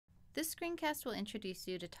This screencast will introduce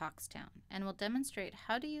you to Tox Town and will demonstrate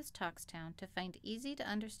how to use Tox Town to find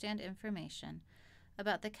easy-to-understand information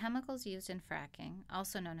about the chemicals used in fracking,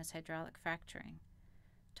 also known as hydraulic fracturing.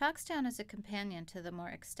 Tox Town is a companion to the more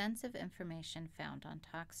extensive information found on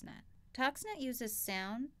ToxNet. ToxNet uses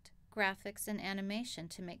sound, graphics, and animation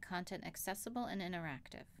to make content accessible and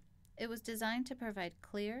interactive. It was designed to provide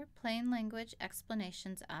clear, plain language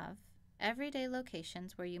explanations of everyday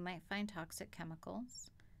locations where you might find toxic chemicals,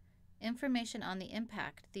 information on the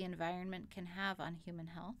impact the environment can have on human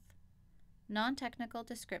health, non-technical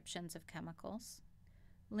descriptions of chemicals,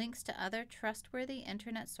 links to other trustworthy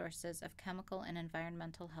internet sources of chemical and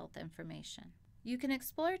environmental health information. You can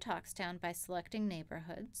explore Tox Town by selecting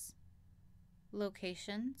neighborhoods,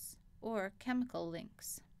 locations, or chemical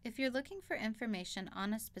links. If you're looking for information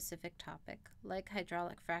on a specific topic, like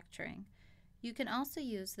hydraulic fracturing, you can also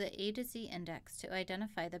use the A to Z index to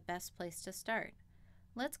identify the best place to start.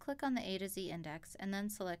 Let's click on the A to Z index and then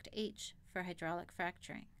select H for hydraulic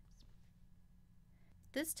fracturing.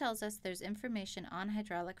 This tells us there's information on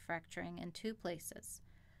hydraulic fracturing in two places,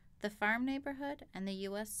 the farm neighborhood and the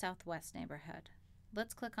U.S. Southwest neighborhood.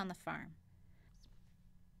 Let's click on the farm.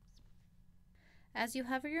 As you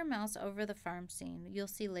hover your mouse over the farm scene, you'll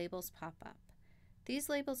see labels pop up. These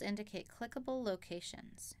labels indicate clickable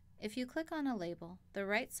locations. If you click on a label, the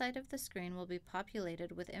right side of the screen will be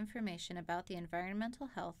populated with information about the environmental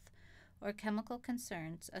health or chemical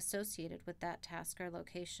concerns associated with that task or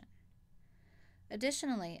location.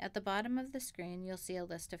 Additionally, at the bottom of the screen, you'll see a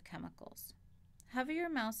list of chemicals. Hover your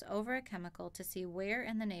mouse over a chemical to see where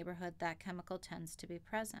in the neighborhood that chemical tends to be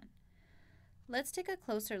present. Let's take a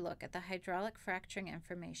closer look at the hydraulic fracturing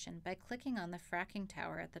information by clicking on the fracking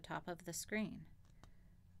tower at the top of the screen.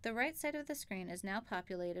 The right side of the screen is now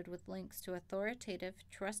populated with links to authoritative,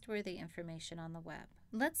 trustworthy information on the web.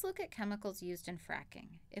 Let's look at chemicals used in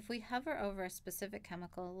fracking. If we hover over a specific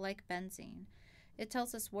chemical, like benzene, it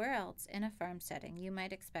tells us where else in a farm setting you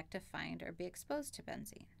might expect to find or be exposed to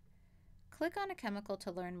benzene. Click on a chemical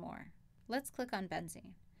to learn more. Let's click on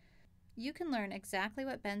benzene. You can learn exactly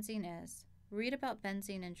what benzene is, read about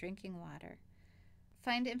benzene in drinking water,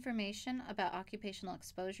 find information about occupational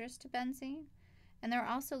exposures to benzene, and there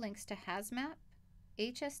are also links to HAZMAP,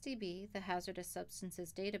 HSDB, the Hazardous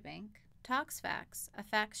Substances Databank, ToxFacts, a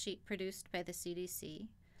fact sheet produced by the CDC,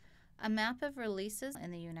 a map of releases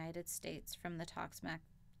in the United States from the ToxMap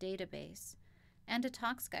database, and a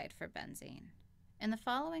tox guide for benzene. In the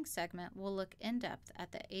following segment, we'll look in depth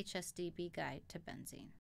at the HSDB guide to benzene.